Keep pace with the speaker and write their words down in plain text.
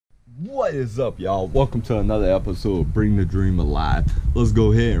What is up, y'all? Welcome to another episode of Bring the Dream Alive. Let's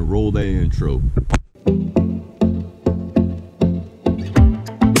go ahead and roll that intro.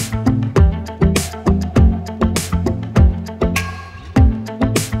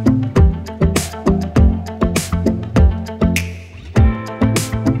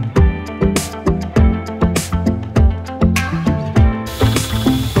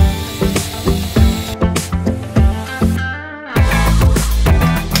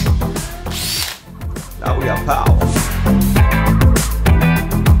 Now we got power.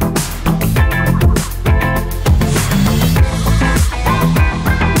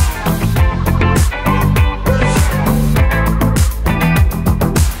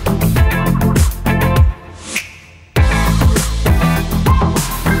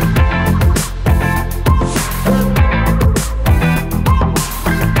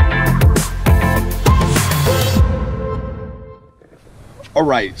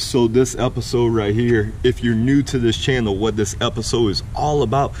 Alright, so this episode right here, if you're new to this channel, what this episode is all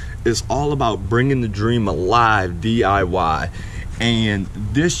about bringing the dream alive DIY. And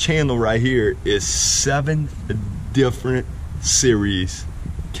this channel right here is 7 different series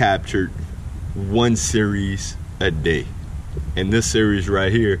captured, one series a day. And this series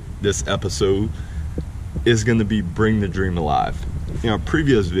right here, this episode, is going to be Bring the Dream Alive. In our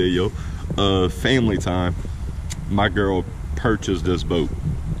previous video of family time, my girl purchased this boat.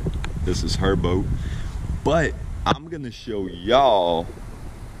 This is her boat, but I'm gonna show y'all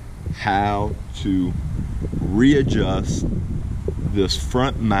how to readjust this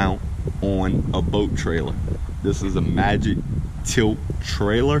front mount on a boat trailer. This is a Magic tilt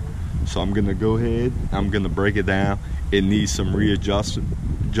trailer, so I'm gonna go ahead, I'm gonna break it down. It needs some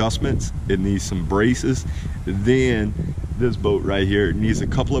adjustments, it needs some braces. Then this boat right here needs a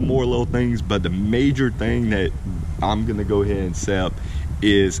couple of more little things, but the major thing that I'm gonna go ahead and set up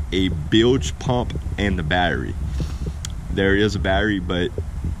is a bilge pump and the battery. There is a battery, but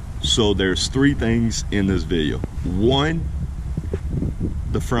so there's 3 things in this video. 1,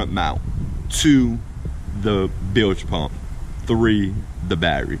 the front mount. 2, the bilge pump. 3, the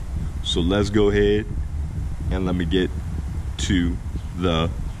battery. So let's go ahead and let me get to the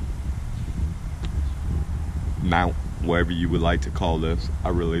mount, whatever you would like to call this. I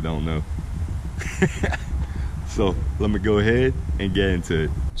really don't know. So let me go ahead and get into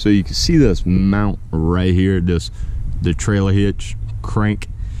it. So you can see this mount right here, the trailer hitch crank.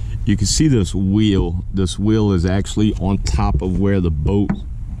 You can see this wheel. This wheel is actually on top of where the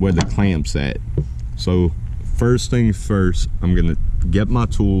clamp's at. So first things first, I'm gonna get my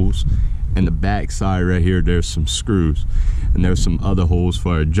tools, and the back side right here, there's some screws, and there's some other holes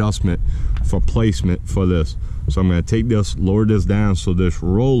for adjustment, for placement for this. So I'm gonna take this, lower this down so this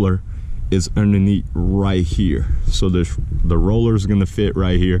roller is underneath right here. So the roller is gonna fit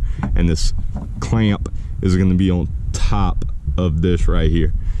right here, and this clamp is gonna be on top of this right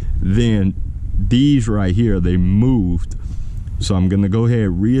here. Then these right here, they moved. So I'm gonna go ahead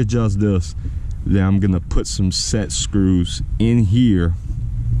and readjust this. Then I'm gonna put some set screws in here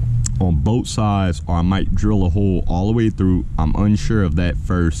on both sides, or I might drill a hole all the way through. I'm unsure of that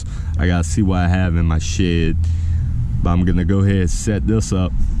first. I gotta see what I have in my shed. But I'm gonna go ahead and set this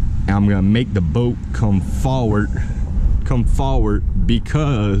up. And I'm gonna make the boat come forward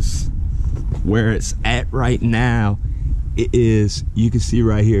because where it's at right now, it is, you can see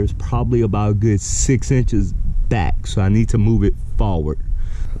right here, it's probably about a good 6 inches back. So I need to move it forward.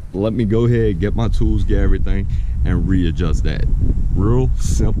 Let me go ahead, get my tools, get everything, and readjust that. Real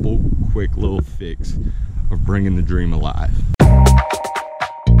simple, quick little fix of bringing the dream alive.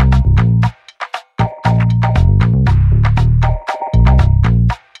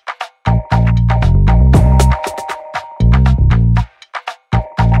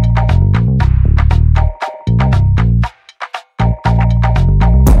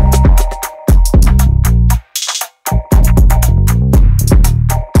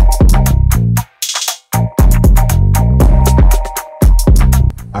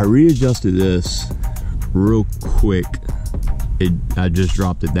 I readjusted this real quick. I just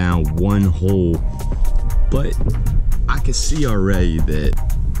dropped it down 1 hole, but I can see already that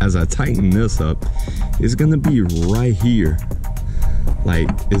as I tighten this up, it's gonna be right here. Like,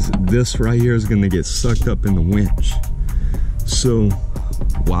 this right here is gonna get sucked up in the winch. So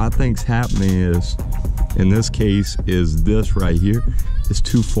what I think's happening is, in this case, is this right here is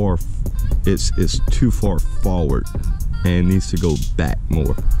too far. It's too far forward, and it needs to go back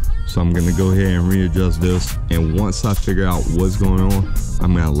more. So I'm gonna go ahead and readjust this, and once I figure out what's going on,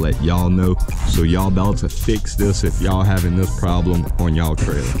 I'm gonna let y'all know, so y'all about to fix this if y'all having this problem on y'all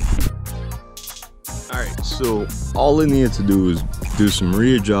trailer. All right, So all it needs to do is do some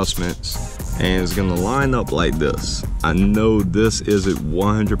readjustments, and it's gonna line up like this. I know this isn't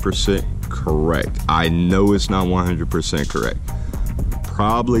 100% correct. I know it's not 100% correct.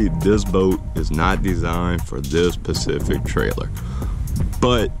 Probably this boat is not designed for this specific trailer.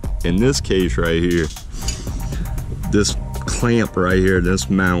 But in this case right here, this clamp right here, this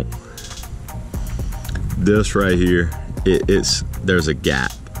mount, this right here, there's a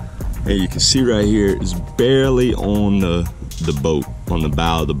gap. And you can see right here, it's barely on the boat, on the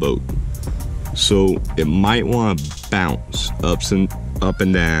bow of the boat. So it might want to bounce up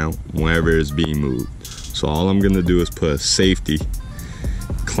and down whenever it's being moved. So all I'm gonna do is put a safety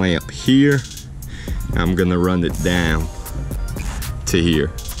clamp here. And I'm gonna run it down to here,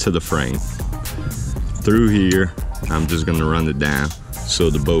 to the frame. Through here, I'm just gonna run it down so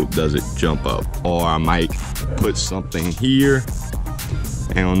the boat doesn't jump up. Or I might put something here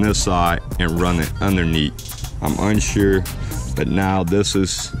and on this side and run it underneath. I'm unsure, but now this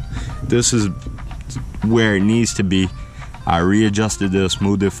is where it needs to be. I readjusted this,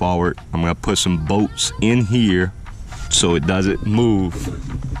 moved it forward. I'm gonna put some bolts in here so it doesn't move,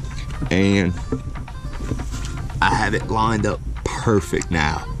 and I have it lined up perfect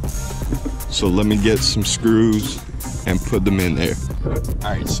now. So let me get some screws and put them in there. All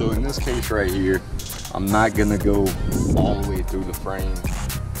right, so in this case right here, I'm not gonna go all the way through the frame.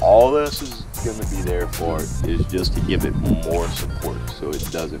 All this is gonna be there for is just to give it more support so it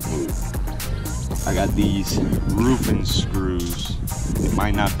doesn't move. I got these roofing screws. It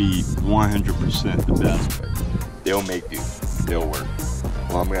might not be 100% the best, but they'll make do, they'll work.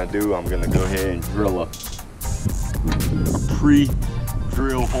 What I'm gonna do, I'm gonna go ahead and drill a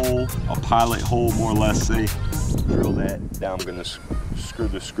pre-drill hole, a pilot hole more or less, say. Drill that, now I'm gonna screw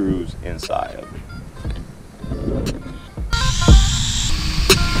the screws inside of it.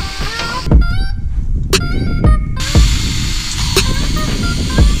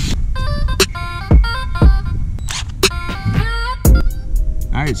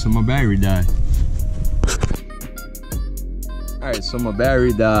 Alright, so my battery died. Alright, so my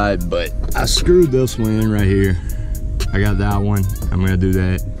battery died, but I screwed this one in right here. I got that one. I'm gonna do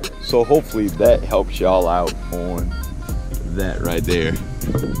that. So hopefully that helps y'all out on that right there.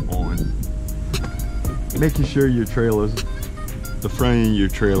 On making sure your trailer's, the front of your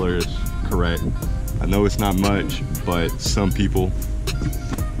trailer is correct. I know it's not much, but some people,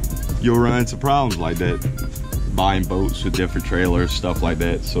 you'll run into problems like that. Buying boats with different trailers, stuff like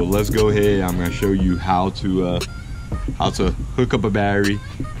that. So let's go ahead. I'm going to show you how to hook up a battery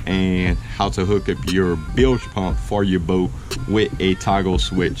and how to hook up your bilge pump for your boat with a toggle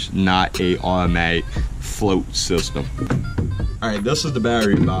switch, not a automatic float system. All right, this is the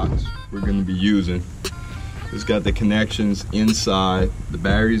battery box we're going to be using. It's got the connections inside. The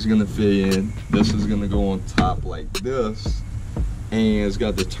battery's going to fit in. This is going to go on top like this. And it's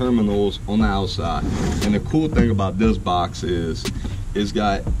got the terminals on the outside. And the cool thing about this box is it's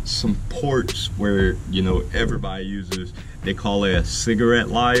got some ports where, you know, everybody uses, they call it a cigarette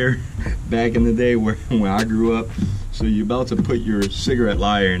lighter back in the day when I grew up. So you're about to put your cigarette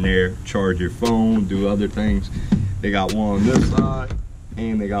lighter in there, charge your phone, do other things. They got one on this side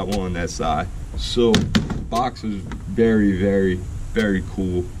and they got one on that side. So the box is very, very, very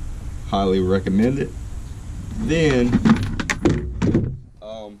cool. Highly recommend it. Then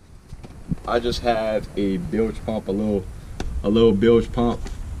I just have a bilge pump, a little bilge pump,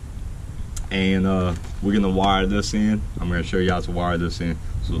 and we're gonna wire this in. I'm gonna show you how to wire this in.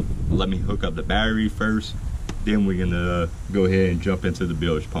 So let me hook up the battery first, then we're gonna go ahead and jump into the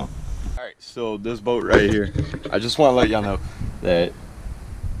bilge pump. All right, so this boat right here, I just want to let y'all know that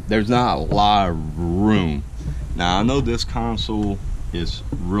there's not a lot of room. Now I know this console is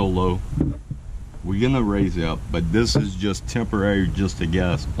real low. We're gonna raise it up, but this is just temporary, just to get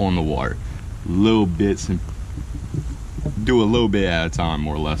us on the water. Little bits, and do a little bit at a time,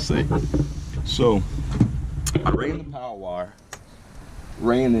 more or less, say. So I ran the power wire,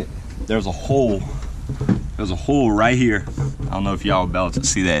 ran it. There's a hole right here. I don't know if y'all will be able to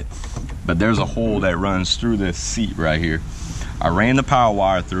see that, but there's a hole that runs through this seat right here. I ran the power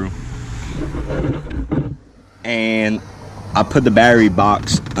wire through, and I put the battery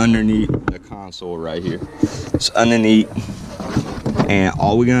box underneath the console right here. It's underneath, and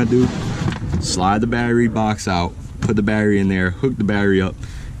all we're gonna do, slide the battery box out, put the battery in there, hook the battery up,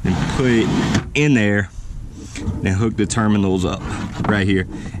 and put it in there, then hook the terminals up right here.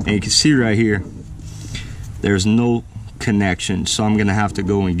 And you can see right here, there's no connection, so I'm gonna have to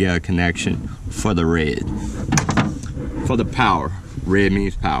go and get a connection for the red. For the power, red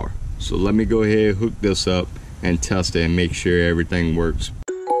means power. So let me go ahead, hook this up, and test it and make sure everything works.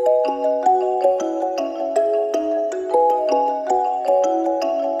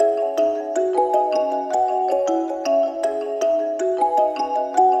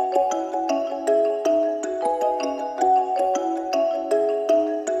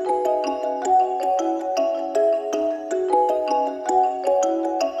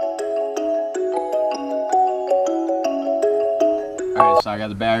 So I got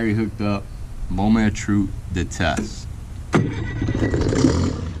the battery hooked up. Moment of truth, the test.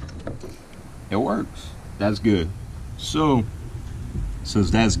 It works. That's good. So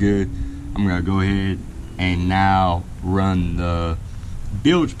since that's good, I'm gonna go ahead and now run the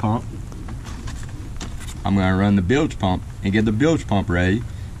bilge pump. I'm gonna run the bilge pump and get the bilge pump ready.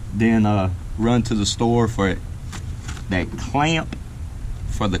 Then run to the store for that clamp,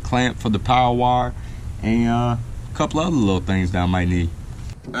 for the power wire, and a couple other little things that I might need.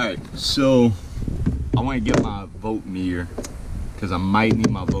 Alright, so I want to get my voltmeter, because I might need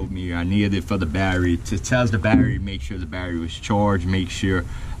my voltmeter. I needed it for the battery, to test the battery, make sure the battery was charged, make sure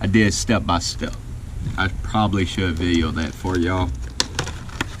I did step by step. I probably should video that for y'all,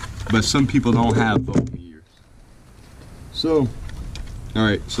 but some people don't have voltmeters. So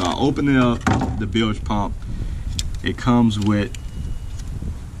alright, so I open it up, the bilge pump. It comes with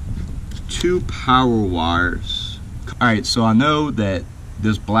 2 power wires. Alright, so I know that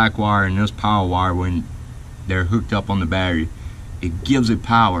this black wire and this power wire, when they're hooked up on the battery, it gives it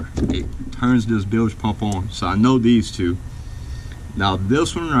power. It turns this bilge pump on. So I know these two. Now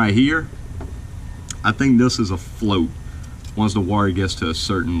this one right here, I think this is a float once the water gets to a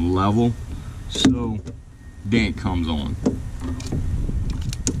certain level. So then it comes on.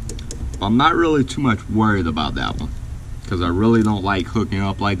 I'm not really too much worried about that one, because I really don't like hooking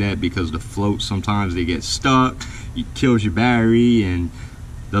up like that, because the floats sometimes they get stuck, it kills your battery, and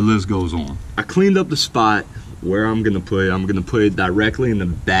the list goes on. I cleaned up the spot where I'm gonna put it. I'm gonna put it directly in the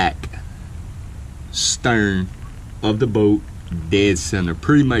back stern of the boat, dead center,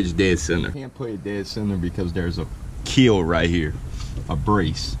 pretty much dead center. Can't put it dead center because there's a keel right here, a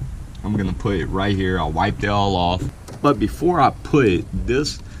brace. I'm gonna put it right here. I'll wipe it all off. But before I put it,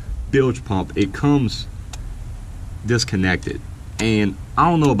 this bilge pump, it comes disconnected, and I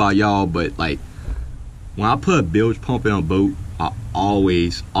don't know about y'all, but like when I put a bilge pump in a boat, I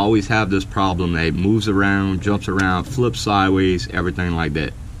always have this problem that it moves around, jumps around, flips sideways, everything like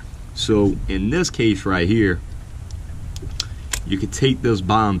that. So in this case right here, you can take this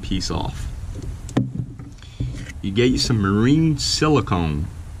bottom piece off. You get you some marine silicone,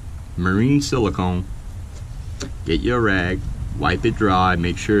 get your rag, wipe it dry,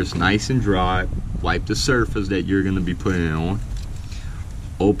 make sure it's nice and dry, wipe the surface that you're going to be putting it on.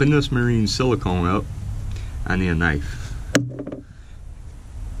 Open this marine silicone up. I need a knife.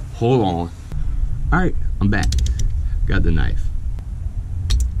 Hold on. Alright, I'm back. Got the knife.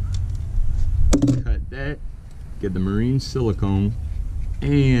 Cut that, get the marine silicone,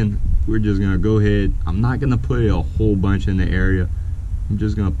 and we're just going to go ahead. I'm not going to put a whole bunch in the area. I'm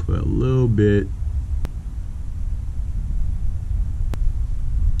just going to put a little bit.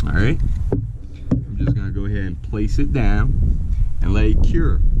 Alright, I'm just going to go ahead and place it down and let it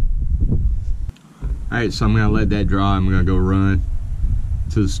cure. Alright, so I'm going to let that dry. I'm going to go run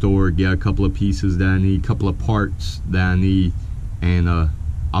to the store, get a couple of pieces that I need, a couple of parts that I need, and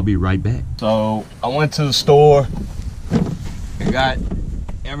I'll be right back. So I went to the store and got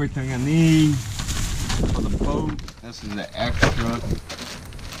everything I need for the boat. This is the extra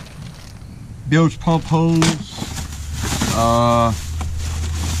bilge pump hose.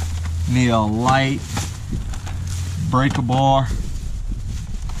 Need a light, breaker bar,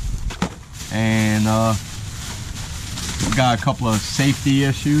 and we got a couple of safety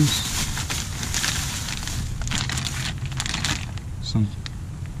issues. Some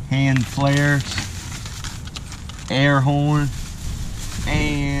hand flares, air horn,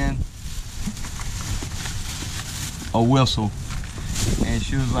 and a whistle. And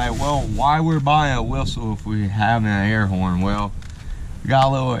she was like, well, why we're buying a whistle if we have an air horn? Well, we got a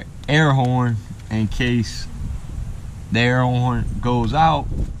little air horn in case the air horn goes out,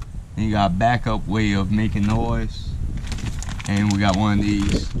 and you got a backup way of making noise. And we got one of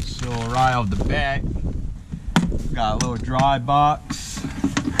these. So right off the back, got a little dry box.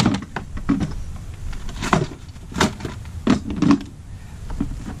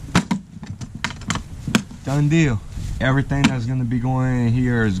 Done deal. Everything that's going to be going in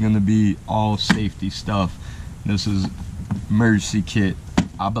here is going to be all safety stuff. This is emergency kit.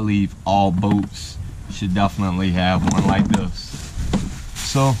 I believe all boats should definitely have one like this.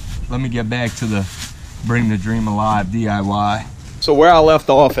 So let me get back to the Bring the Dream Alive DIY. So where I left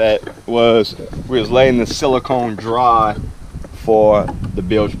off at was we was letting the silicone dry for the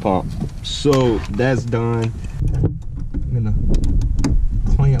bilge pump. So that's done. I'm gonna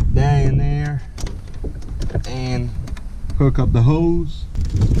clamp that in there and hook up the hose.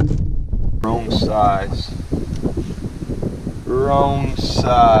 Wrong size. Wrong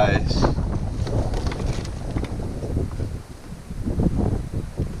size.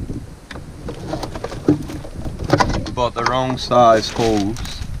 bought the wrong size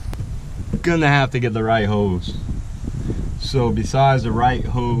hose. Gonna have to get the right hose. So besides the right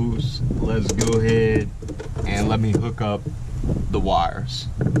hose, let's go ahead and let me hook up the wires.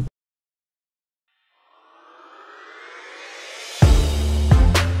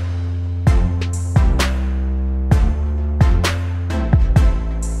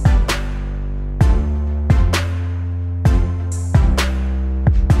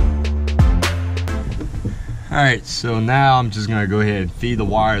 Alright, so now I'm just gonna go ahead and feed the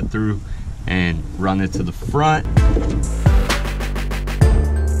wire through and run it to the front.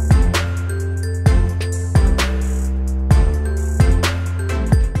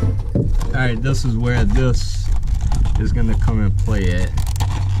 Alright, this is where this is gonna come and play at.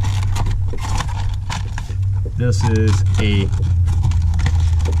 This is a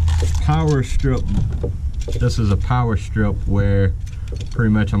power strip. This is a power strip where pretty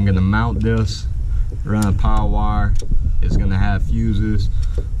much I'm gonna mount this, run a power wire. It's gonna have fuses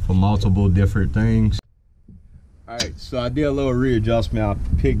for multiple different things. Alright, so I did a little readjustment. I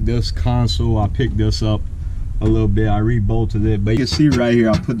picked this console, I picked this up a little bit, I rebolted it, but you can see right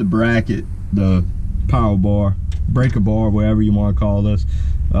here I put the bracket, the power bar, breaker bar, whatever you want to call this.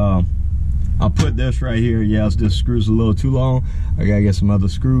 I put this right here. Yes, this screw's a little too long. I gotta get some other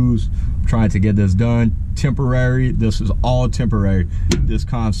screws. I'm trying to get this done. Temporary. This is all temporary. This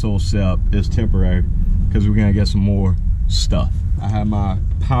console setup is temporary because we're gonna get some more stuff. I have my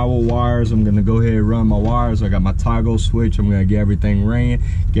power wires. I'm gonna go ahead and run my wires. I got my toggle switch. I'm gonna get everything ran,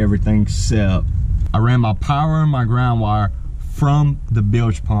 get everything set up. I ran my power and my ground wire from the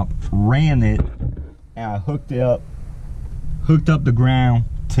bilge pump, ran it, and I hooked up the ground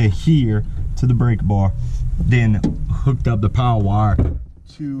to here, to the breaker bar, then hooked up the power wire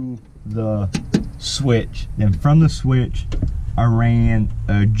to the switch. Then from the switch, I ran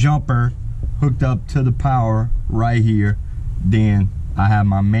a jumper hooked up to the power right here. Then I have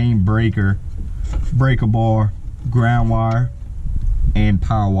my main breaker bar, ground wire, and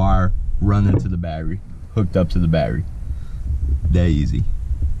power wire running to the battery, hooked up to the battery. That easy.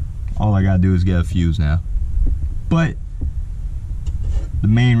 All I gotta do is get a fuse now. But the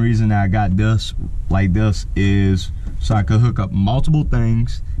main reason that I got this like this is so I could hook up multiple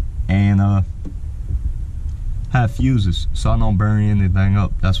things and have fuses so I don't burn anything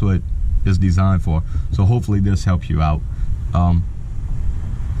up. That's what it's designed for. So hopefully this helps you out.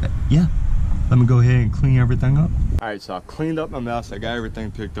 Yeah, let me go ahead and clean everything up. Alright, so I cleaned up my mess. I got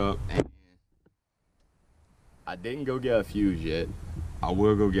everything picked up. And I didn't go get a fuse yet. I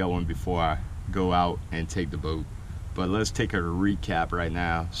will go get one before I go out and take the boat. But let's take a recap right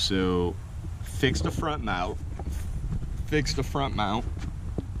now. So, fix the front mount.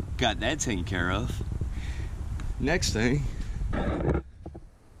 Got that taken care of. Next thing,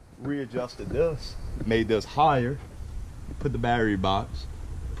 readjusted this, made this higher, put the battery box,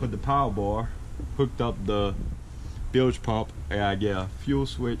 put the power bar, hooked up the bilge pump. I gotta get a fuel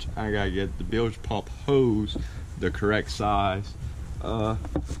switch. I gotta get the bilge pump hose the correct size. I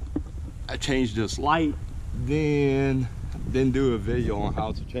changed this light. Then didn't do a video on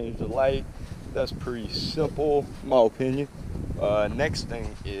how to change the light. That's pretty simple in my opinion. Next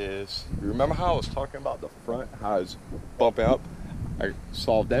thing is, remember how I was talking about the front, how it's bumping up? I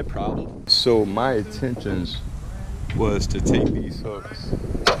solved that problem. So my intentions was to take these hooks,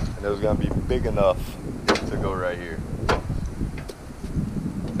 and it was gonna be big enough to go right here.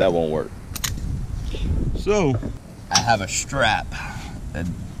 That won't work. So I have a strap that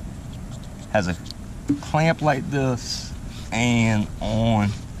has a clamp like this, and on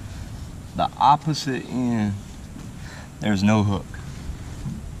the opposite end there's no hook.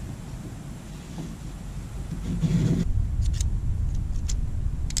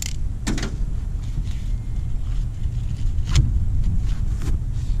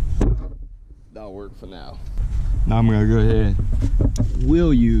 That'll work for now. Now I'm gonna go ahead,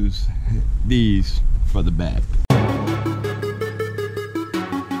 we'll use these for the back.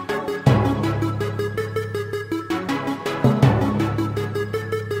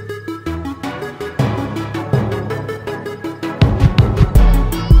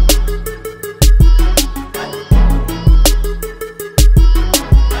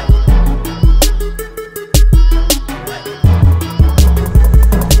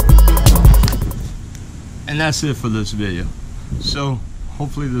 And that's it for this video. So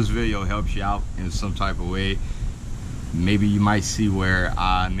hopefully this video helps you out in some type of way. Maybe you might see where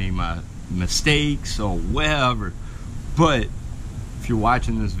I made my mistakes or whatever. But if you're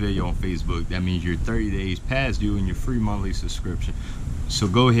watching this video on Facebook, that means you're 30 days past due in your free monthly subscription. So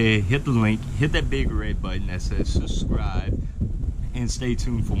go ahead, hit the link, hit that big red button that says subscribe, and stay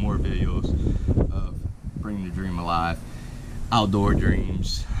tuned for more videos of bringing the dream alive. Outdoor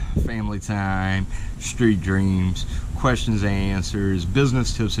dreams, family time, street dreams, questions and answers,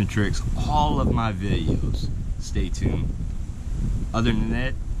 business tips and tricks, all of my videos. Stay tuned. Other than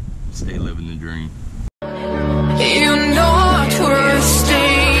that, stay living the dream.